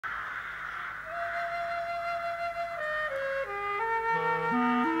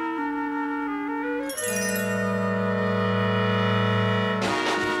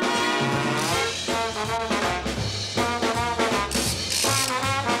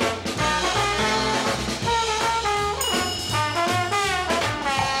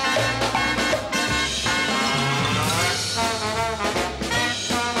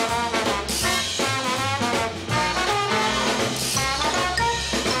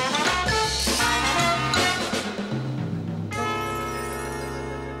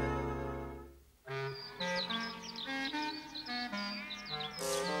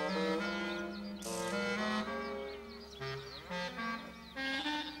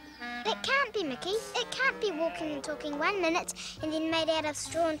Mickey. It can't be walking and talking 1 minute and then made out of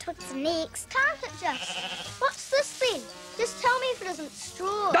straw and twigs the next. Can't it just? What's this then? Just tell me if it isn't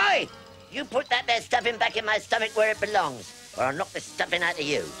straw. Boy! You put that there stuffing back in my stomach where it belongs, or I'll knock the stuffing out of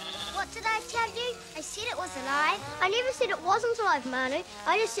you. What did I tell you? I said it was alive. I never said it wasn't alive, Manu.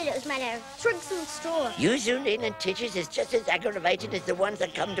 I just said it was made out of twigs and straw. You zoomed in and teachers is just as aggravated as the ones I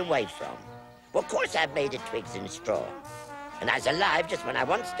come away from. Well, of course I've made of twigs and straw. And I was alive just when I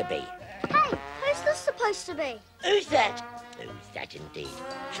wants to be. Hey, who's this supposed to be? Who's that? Who's that indeed?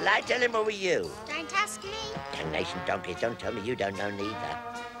 Shall I tell him or will you? Don't ask me. Damnation donkeys, don't tell me you don't know neither.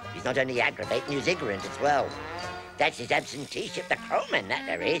 He's not only aggravating, he's ignorant as well. That's his absenteeship, the crowman, that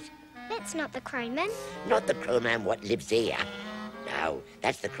there is. That's not the crowman. Not the crowman what lives here. No,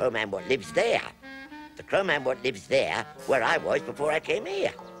 that's the crowman what lives there. The crowman what lives there, where I was before I came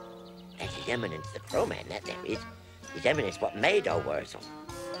here. That's His Eminence, the crowman, that there is. His Eminence what made old Worzel.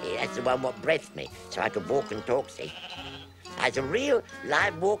 Yeah, that's the one what breathed me, so I could walk and talk, see. I was a real,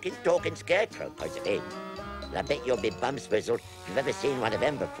 live, walking, talking scarecrow because of him. And I bet you'll be bumswizzled if you've ever seen one of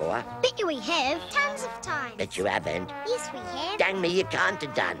them before. Bet you we have. Tons of times. Bet you haven't. Yes, we have. Dang me, you can't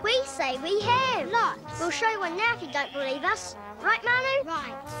have done. We say we have. Lots. We'll show you one now if you don't believe us. Right, Manu?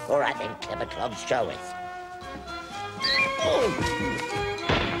 Right. All right then, clever clogs, show us.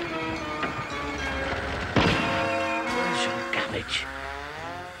 Worzel Gummidge,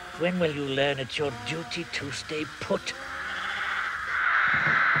 when will you learn it's your duty to stay put?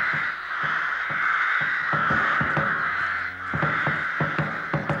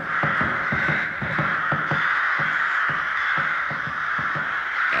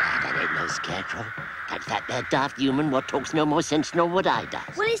 Scarecrow. That's that there daft human what talks no more sense nor what I does.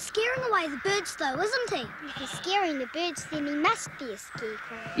 Well, he's scaring away the birds, though, isn't he? If he's scaring the birds, then he must be a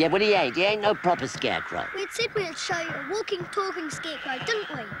scarecrow. Yeah, well, he ain't. He ain't no proper scarecrow. We'd said we'd show you a walking, talking scarecrow, didn't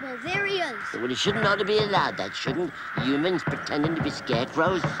we? Well, there he is. Well, he shouldn't ought to be allowed, that shouldn't. Humans pretending to be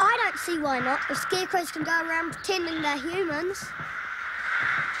scarecrows. I don't see why not, if scarecrows can go around pretending they're humans.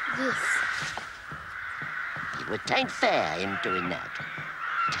 Yes. It tain't fair, him doing that.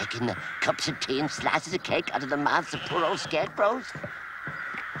 Taking the cups of tea and slices of cake out of the mouths of poor old scarecrows.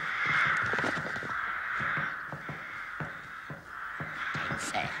 Tain't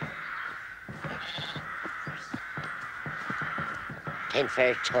fair. Tain't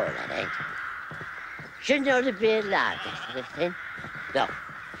fair at all, that ain't. Shouldn't ought to be allowed, that sort of thing. No,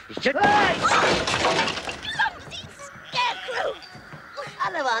 you shouldn't. Clumsy scarecrow!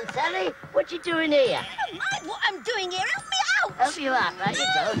 Hello, Aunt Sally. What you doing here? Never mind what I'm doing here. Help me out! Help you out, right? You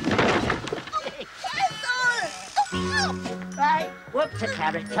go. Worzel! Stop me up! Right, whoops, a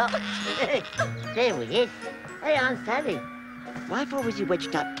carrot top. There we is. Hey, Aunt Sally. Why for was you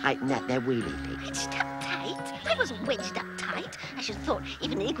wedged up tight in that there wheelie pig? Wedged up tight? I wasn't wedged up tight. I should have thought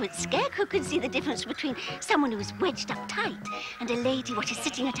even an ignorant scarecrow could see the difference between someone who is wedged up tight and a lady what is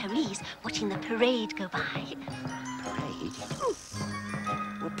sitting at her ease watching the parade go by. Parade?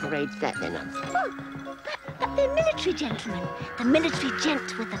 What parade's that then, Aunt Sally? Oh, the military gentleman. The military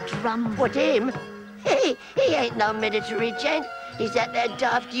gent with the drum. What, him? He ain't no military gent. He's that there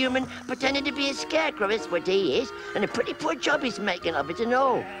daft human pretending to be a scarecrow, is what he is. And a pretty poor job he's making of it and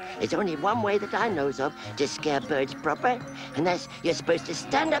all. There's only one way that I knows of to scare birds proper, and that's you're supposed to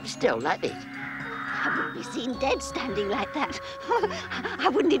stand up still like this. I wouldn't be seen dead standing like that. I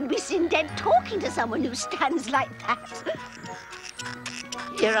wouldn't even be seen dead talking to someone who stands like that.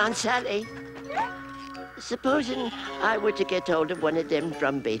 Here, Aunt Sally. Supposing I were to get hold of one of them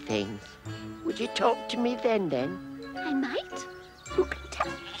drumby things, would you talk to me then? I might. Who can tell?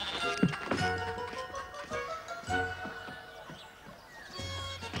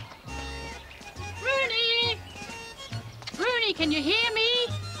 Rooney! Rooney, can you hear me?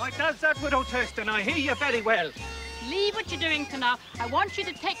 I does that, Widow Thurston. I hear you very well. Leave what you're doing, Canal. I want you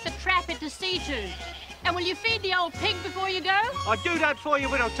to take the trap into C2. And will you feed the old pig before you go? I'll do that for you,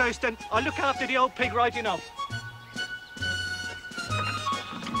 Widow Thurston. I'll look after the old pig right enough.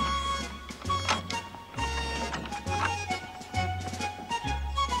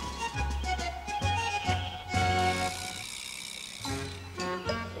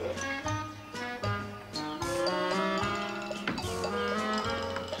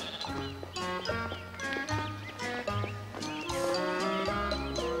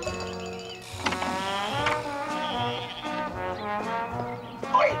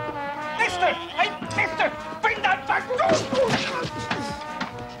 Mister! Hey, mister! Bring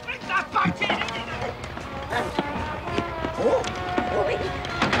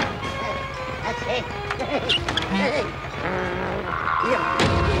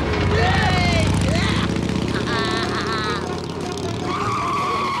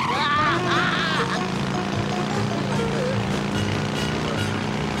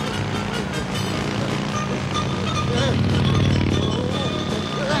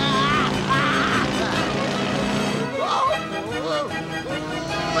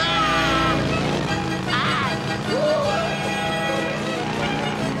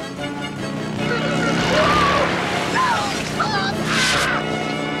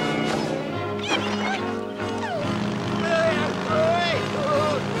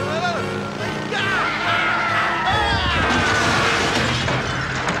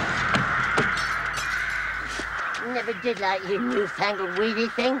did like your newfangled weedy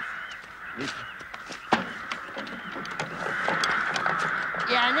thing.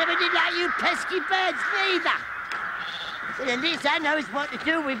 Yeah, I never did like you pesky birds neither. But at least I knows what to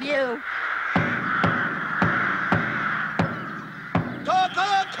do with you.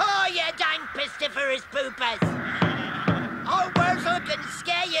 Caw, you dang pestiferous poopers. Old Worzel can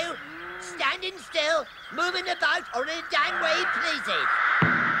scare you, standing still, moving about, or in a dang way he pleases.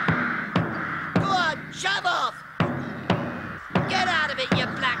 Go on, shove off. Get out of it, you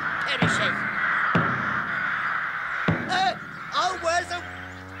black perishers. Old Worzel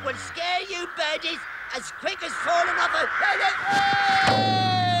would scare you birdies as quick as falling off a...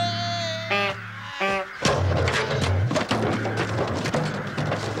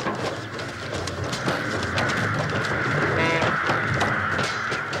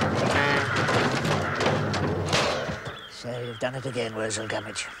 So you've done it again, Worzel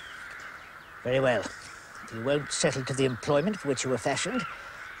Gummidge. Very well. If you won't settle to the employment for which you were fashioned,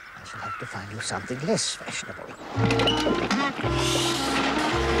 I shall have to find you something less fashionable.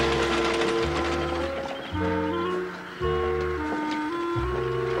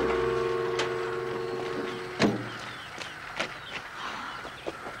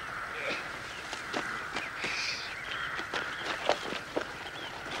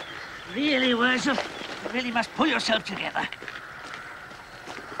 Really, Worzel, you really must pull yourself together.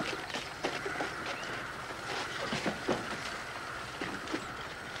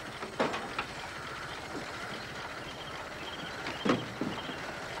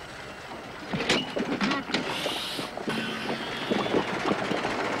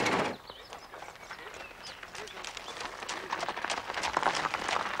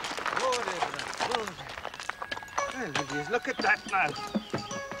 Look at that now.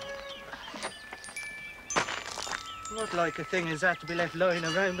 Not like a thing is that to be left lying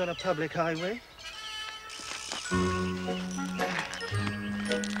around on a public highway.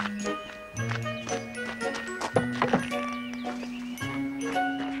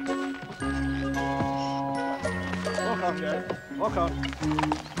 Walk on, Joe. Walk on.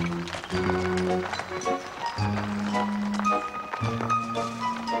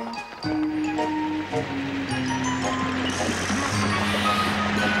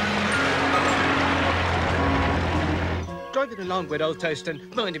 Driving along with old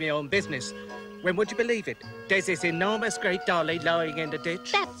Toaston, minding my own business. When would you believe it? There's this enormous great dolly lying in the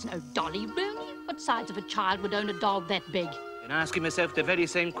ditch. That's no dolly, Rooney. What size of a child would own a doll that big? Been asking myself the very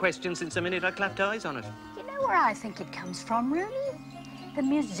same question since the minute I clapped eyes on it. You know where I think it comes from, Rooney? The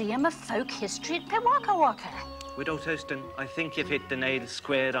Museum of Folk History at Waka Waka. With old Toaston, I think you've hit the nail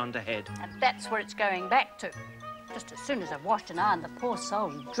squared on the head. And that's where it's going back to. Just as soon as I've washed and ironed the poor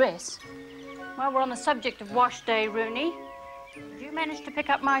soul's dress. While we're on the subject of wash day, Rooney, did you manage to pick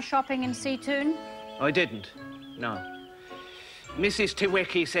up my shopping in Seatoon? I didn't, no. Mrs.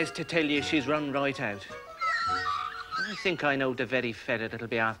 Tiweki says to tell you she's run right out. I think I know the very fella that'll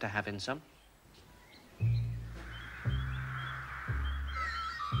be after having some.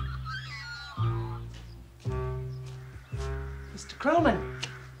 Mr. Crowman,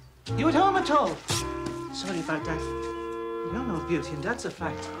 you at home at all? Sorry about that. You don't know beauty, and that's a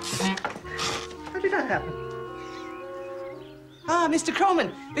fact. How did that happen? Ah, Mr.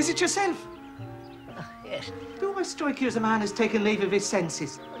 Crowman, is it yourself? Yes. Do I strike you as a man who's taken leave of his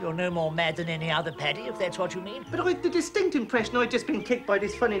senses? You're no more mad than any other, Paddy, if that's what you mean. But I had the distinct impression I'd just been kicked by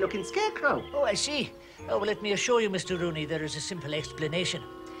this funny-looking scarecrow. Oh, I see. Oh, well, let me assure you, Mr. Rooney, there is a simple explanation.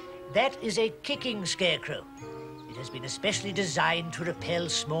 That is a kicking scarecrow. It has been especially designed to repel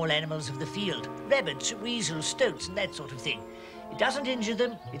small animals of the field. Rabbits, weasels, stoats, and that sort of thing. It doesn't injure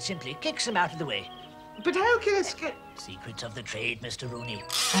them, it simply kicks them out of the way. But how can a Secrets of the trade, Mr. Rooney.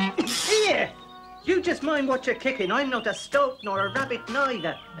 Here! You just mind what you're kicking. I'm not a stoat nor a rabbit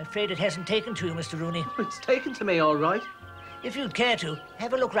neither. I'm afraid it hasn't taken to you, Mr. Rooney. It's taken to me, all right. If you'd care to,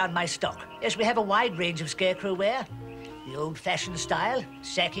 have a look round my stock. Yes, we have a wide range of scarecrow wear. The old-fashioned style,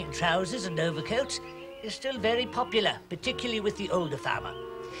 sacking trousers and overcoats, is still very popular, particularly with the older farmer.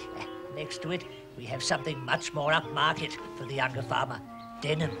 Next to it, we have something much more upmarket for the younger farmer.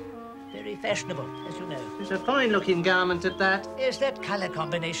 Denim. Very fashionable, as you know. It's a fine-looking garment at that. Yes, that colour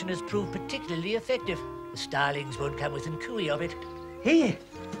combination has proved particularly effective. The starlings won't come within cooey of it. Here.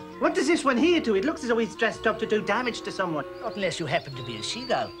 What does this one here do? It looks as though he's dressed up to do damage to someone. Not unless you happen to be a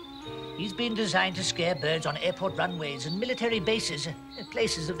seagull. He's been designed to scare birds on airport runways and military bases and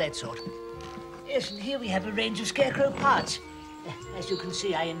places of that sort. Yes, and here we have a range of scarecrow parts. As you can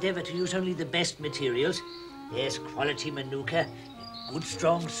see, I endeavour to use only the best materials. There's quality manuka, good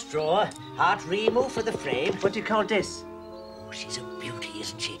strong straw, heart remove for the frame. What do you call this? Oh, she's a beauty,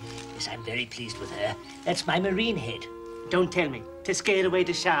 isn't she? Yes, I'm very pleased with her. That's my marine head. Don't tell me. To scare away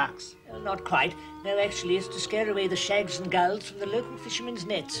the sharks. Well, not quite. No, actually, it's to scare away the shags and gulls from the local fishermen's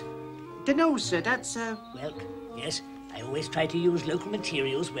nets. The nose, sir, that's, Well, yes, I always try to use local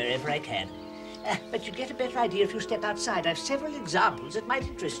materials wherever I can. But you get a better idea if you step outside. I've several examples that might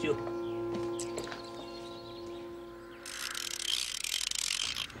interest you.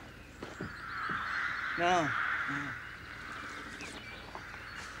 No.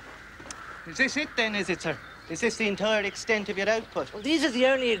 Is this it then, is it, sir? Is this the entire extent of your output? Well, these are the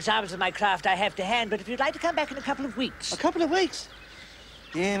only examples of my craft I have to hand, but if you'd like to come back in a couple of weeks... A couple of weeks?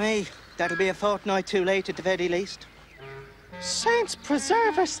 Dear me, that'll be a fortnight too late at the very least. Saints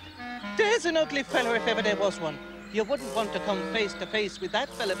preserve us! There's an ugly fella if ever there was one. You wouldn't want to come face to face with that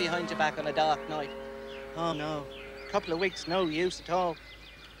fella behind your back on a dark night. Oh, no. A couple of weeks, no use at all.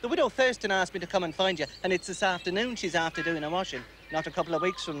 The widow Thurston asked me to come and find you, and it's this afternoon she's after doing a washing, not a couple of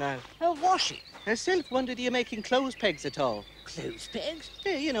weeks from now. A washing? Herself wondered, are you making clothes pegs at all? Clothes pegs?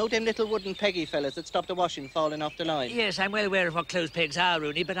 Yeah, you know, them little wooden peggy fellas that stop the washing falling off the line. Yes, I'm well aware of what clothes pegs are,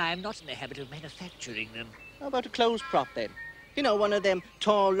 Rooney, but I am not in the habit of manufacturing them. How about a clothes prop, then? You know, one of them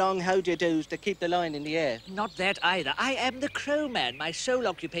tall, long how-do-you-dos that keep the line in the air. Not that either. I am the crow man. My sole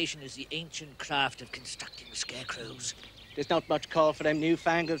occupation is the ancient craft of constructing scarecrows. There's not much call for them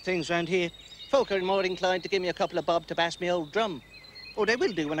newfangled things round here. Folk are more inclined to give me a couple of bob to bash me old drum. Oh, they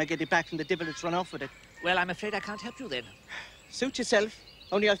will do when I get it back from the divil that's run off with it. Well, I'm afraid I can't help you then. Suit yourself.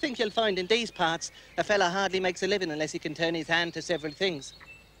 Only I think you'll find in these parts a fella hardly makes a living unless he can turn his hand to several things.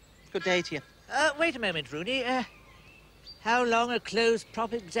 Good day to you. Wait a moment, Rooney. How long a clothes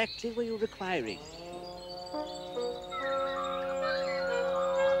prop exactly were you requiring?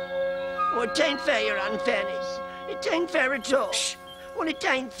 Oh, it ain't fair, your unfairness. It ain't fair at all. Shh. Well, it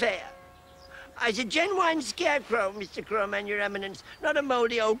ain't fair. I's a genuine scarecrow, Mr. Crowman, your eminence, not a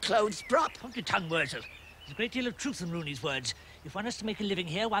mouldy old clothes prop. Hold your tongue, Worzel. There's a great deal of truth in Rooney's words. If one is to make a living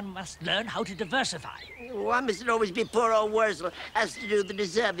here, one must learn how to diversify. Why must it always be poor old Worzel has to do the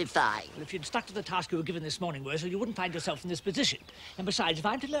deservifying? Well, if you'd stuck to the task you were given this morning, Worzel, you wouldn't find yourself in this position. And besides, if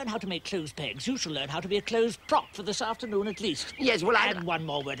I'm to learn how to make clothes pegs, you shall learn how to be a clothes prop for this afternoon at least. Yes, well, And one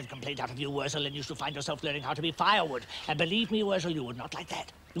more word of complaint out of you, Worzel, and you shall find yourself learning how to be firewood. And believe me, Worzel, you would not like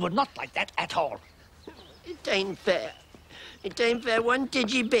that. You would not like that at all. It ain't fair. It ain't fair one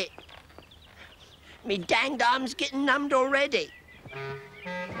digi bit. Me danged arm's getting numbed already.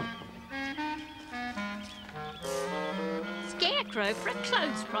 Scarecrow for a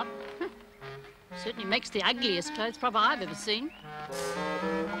clothes prop. Certainly makes the ugliest clothes prop I've ever seen.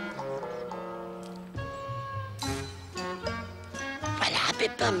 Well, I'll be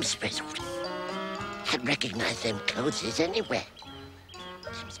bums frizzled. I'd recognize them clothes anywhere.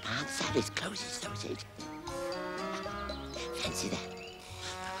 Them's my Aunt Sally's clothes, those is. Fancy that.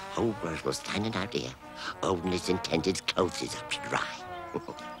 The whole world was standing out here, holding its intended clothes up to dry.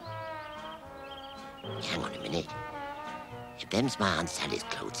 Hang on a minute. If them's my Aunt Sally's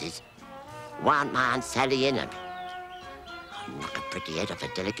clothes, why aren't my Aunt Sally in them? I'll knock a pretty head off her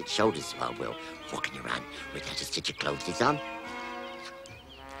delicate shoulders, so I will, walking around without a stitch of clothes on.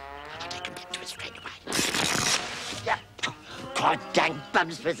 I'll take them back to her straight away. Yeah. God dang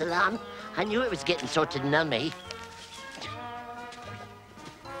bums for alarm. I knew it was getting sort of nummy.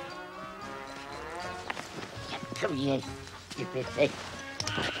 Come here, stupid thing.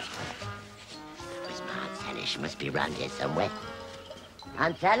 Where's my Aunt Sally? She must be around here somewhere.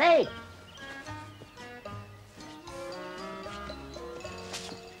 Aunt Sally?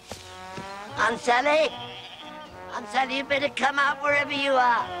 Aunt Sally? Aunt Sally, you better come out wherever you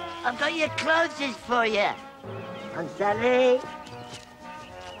are. I've got your clothes for you. Aunt Sally?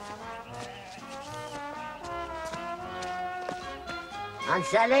 Aunt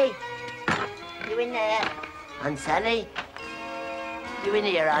Sally? You in there? Aunt Sally? You in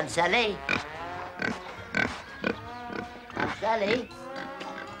here, Aunt Sally? Aunt Sally?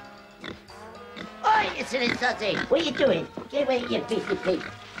 Oi, you silly sussy! What are you doing? Get away, you piece of pig.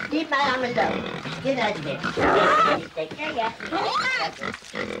 Leave my arm alone. Get out of here. Yeah.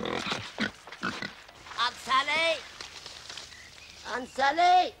 Aunt Sally? Aunt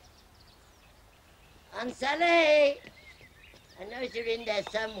Sally? Aunt Sally? I know you're in there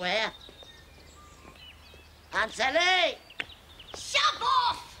somewhere. Aunt Sally? Shove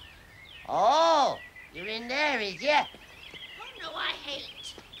off! Oh, you're in there, is ya? Oh, no, I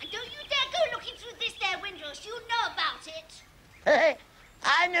hate. And don't you dare go looking through this there window, so you'll know about it.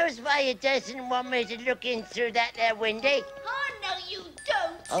 I knows why you doesn't want me to look in through that there window. Oh, no, you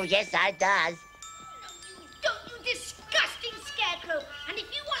don't. Oh, yes, I does. No, you don't, you disgusting scarecrow. And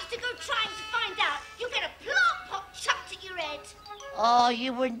if you want to go trying to find out, you'll get a plump pot chucked at your head. Oh,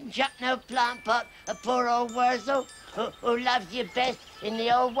 you wouldn't chuck no plant pot at poor old Worzel, who loves you best in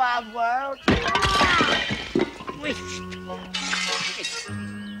the old wild world?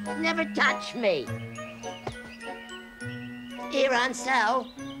 Never touch me. Here, Ansel,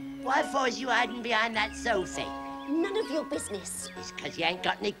 why for's you hiding behind that sofa? None of your business. It's 'cause you ain't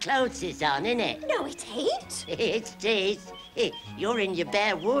got any clothes on, innit? No, it ain't. It is. You're in your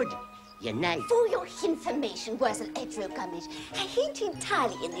bare wood. Your name. For your information, Worzel Gummidge, I ain't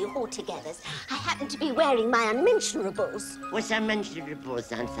entirely in the altogether's. I happen to be wearing my unmentionables. What's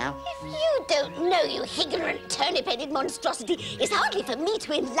unmentionables, Ansel? If you don't know, you ignorant, turnip-headed monstrosity, it's hardly for me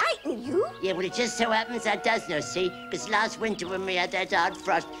to enlighten you. Yeah, well, it just so happens I does know, see? Because last winter when we had that hard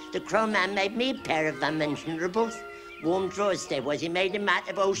frost, the Crow Man made me a pair of unmentionables. Warm drawers they was. He made them out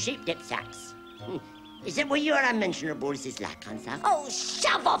of old sheep dip sacks. Is that what your unmentionables is like, Ansel? Oh,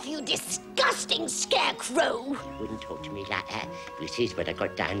 shove off, you disgusting scarecrow! You wouldn't talk to me like that. You see what I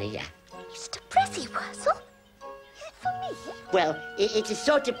got down here. Just a prezi, Worzel. Is it for me? Well, it's a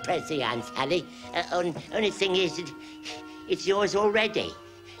sort of prezi, Aunt Sally. Only thing is, it's yours already.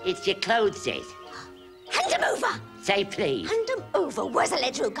 It's your clothes. Hand them over! Say please. Hand them over, Worzel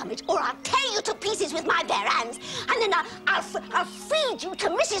Gummidge, or I'll tear you to pieces with my bare hands, and then I'll feed you to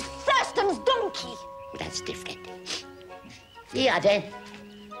Mrs. Thurston's donkey. Well, that's different. Here, then.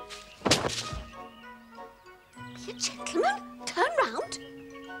 Be a gentleman. Turn round.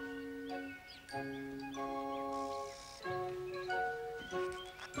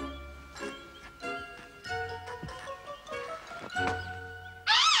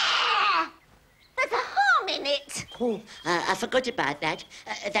 There's a harm in it. Oh, I forgot about that.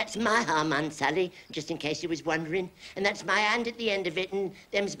 That's my arm, Aunt Sally, just in case you was wondering. And that's my hand at the end of it, and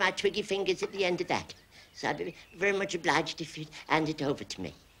them's my twiggy fingers at the end of that. So I'd be very much obliged if you'd hand it over to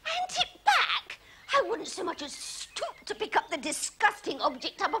me. Hand it back? I wouldn't so much as stoop to pick up the disgusting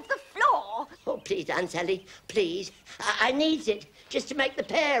object up off the floor. Oh, please, Aunt Sally, please. I needs it, just to make the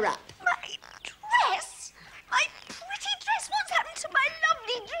pair up. My dress? My pretty dress? What's happened to my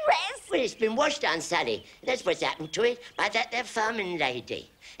lovely dress? Well, it's been washed, Aunt Sally. That's what's happened to it, by that there farming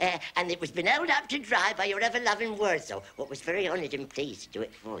lady. And it was been held up to dry by your ever-loving Worzel, what was very honoured and pleased to do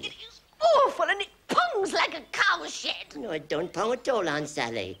it for you. It is awful, and it pongs like a cowshed. No, it don't pong at all, Aunt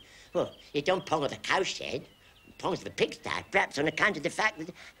Sally. Well, it don't pong at the cowshed. It pongs at the pigsty, perhaps on account of the fact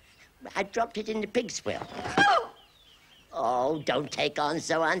that I dropped it in the pig swill. Oh, don't take on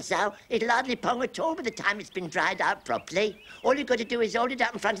so, Aunt Sal. It'll hardly pong at all by the time it's been dried out properly. All you've got to do is hold it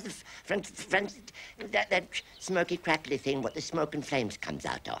up in front of the that smoky, crackly thing what the smoke and flames comes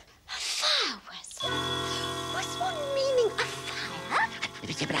out of. A fire, Worzel? What's one meaning a fire?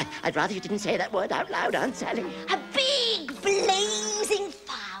 But I'd rather you didn't say that word out loud, Aunt Sally. A big, blazing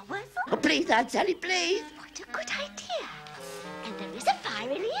fire, Worzel? Oh, please, Aunt Sally, please. What a good idea. And there is a fire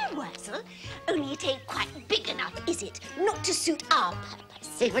in here, Worzel. Only it ain't quite big enough, is it? Not to suit our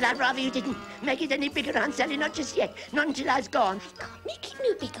purpose. Hey, well, I'd rather you didn't make it any bigger, Aunt Sally. Not just yet. Not until I's gone. I can't make it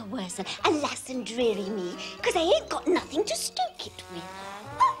no bigger, Worzel. Alas and dreary me, because I ain't got nothing to stoke it with.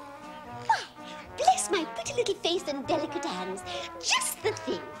 Oh, why, bless my pretty little face and delicate hands. Just the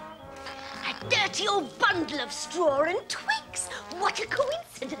thing. A dirty old bundle of straw and twigs. What a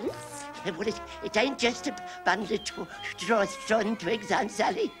coincidence. Well, it ain't just a bundle of straw and twigs, Aunt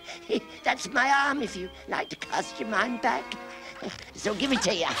Sally. That's my arm, if you like to cast your mind back. So give it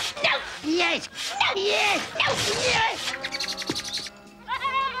to you. No! Yes! No! Yes! No! Yes!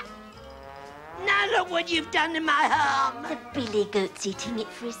 Now look what you've done to my arm. The billy goat's eating it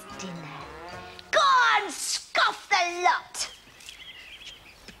for his dinner. Go on, scoff the lot!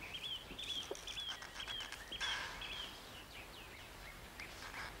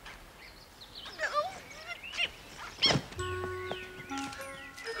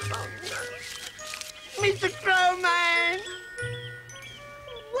 Mr. Crowman!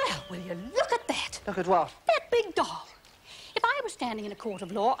 Well, will you look at that? Look at what? That big doll. If I was standing in a court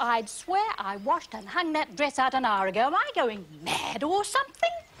of law, I'd swear I washed and hung that dress out an hour ago. Am I going mad or something?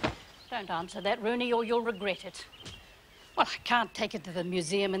 Don't answer that, Rooney, or you'll regret it. Well, I can't take it to the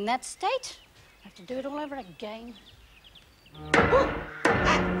museum in that state. I have to do it all over again.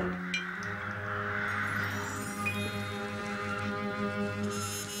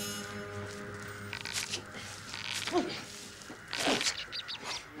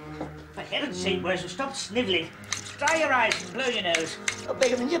 For heaven's sake, Worzel, stop snivelling. Dry your eyes and blow your nose. Oh,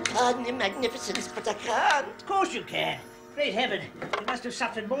 begging your pardon, Your Magnificence, but I can't. Of course you can. Great heaven, you must have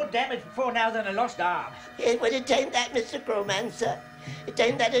suffered more damage before now than a lost arm. Yeah, well, it ain't that, Mr. Crowman, sir. It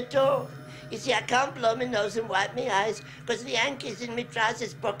ain't that at all. You see, I can't blow my nose and wipe my eyes because the hanky's in my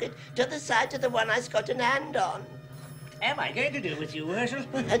trousers pocket to the side of the one I's got an hand on. am I going to do with you, Worzel?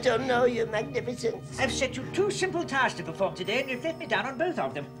 I don't know, Your Magnificence. I've set you 2 simple tasks to perform today, and you've let me down on both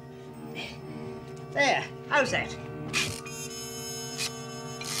of them. There, how's that?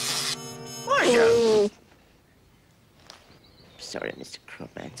 Worzel! Sorry, Mr.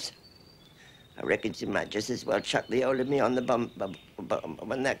 Crowmancer. I reckon you might just as well chuck the old of me on the bum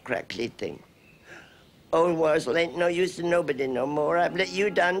on that crackly thing. Old Worzel ain't no use to nobody no more. I've let you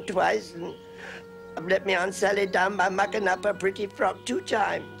down twice, and I've let me Aunt Sally down by mucking up her pretty frock 2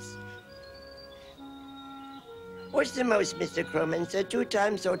 times. What's the most, Mr. Crowmancer, 2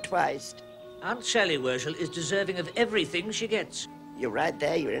 times or twice? Aunt Sally, Worzel, is deserving of everything she gets. You're right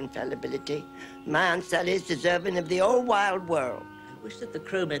there, your infallibility. My Aunt Sally is deserving of the whole wide world. I wish that the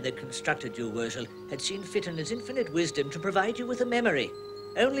crowman that constructed you, Worzel, had seen fit in his infinite wisdom to provide you with a memory.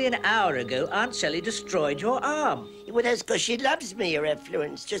 Only an hour ago, Aunt Sally destroyed your arm. Well, that's because she loves me, Your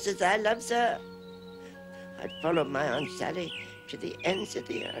Effluence, just as I loves her. I'd follow my Aunt Sally to the ends of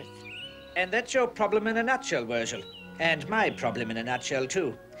the earth. And that's your problem in a nutshell, Worzel. And my problem in a nutshell,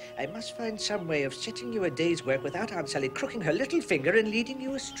 too. I must find some way of setting you a day's work without Aunt Sally crooking her little finger and leading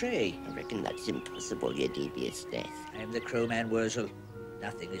you astray. I reckon that's impossible, your deviousness. I'm the crowman, Worzel.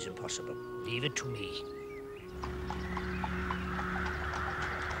 Nothing is impossible. Leave it to me.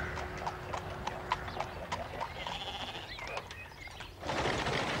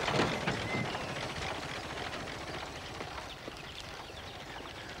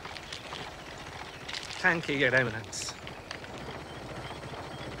 Thank you, Your Eminence.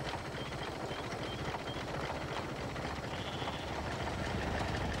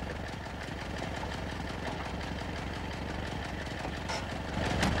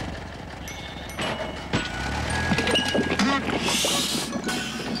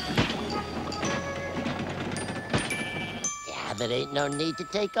 Yeah, there ain't no need to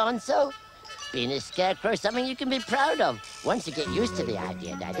take on so. Being a scarecrow is something you can be proud of. Once you get used to the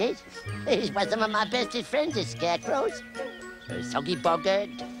idea, that is. He's why some of my bestest friends are scarecrows. There's Soggy Boggart,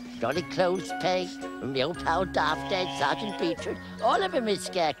 Jolly Clothespeg, from the old pal Daft Dead, Sergeant Beetroot. All of them is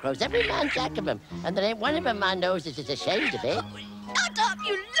scarecrows, every man jack of them. And there ain't one of them I knows is ashamed of it. Shut up,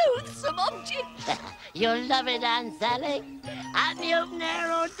 you loathsome object! You'll love it, Aunt Sally. Out in the open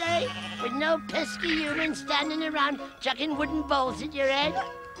air all day, with no pesky humans standing around chucking wooden balls at your head.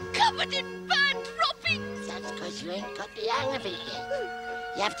 Covered in bad droppings! That's because you ain't got the hang of it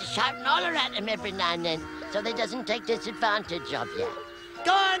yet. You have to shout and holler at them every now and then, so they doesn't take disadvantage of you.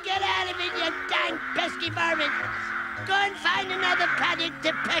 Go on, get out of it, you dang pesky varmint! Go and find another paddock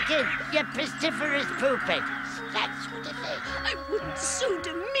to peck in, you pestiferous poopet. That's what it is. I wouldn't so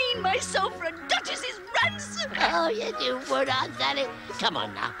demean myself for a duchess's ransom! Oh, you do would, Aunt Sally. Come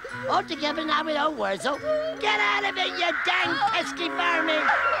on now. All together now with old Worzel. Get out of it, you dang pesky vermin!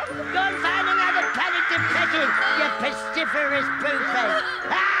 Go and find another paddock to peck in, you pestiferous poopet.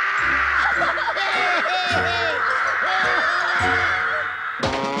 Ah!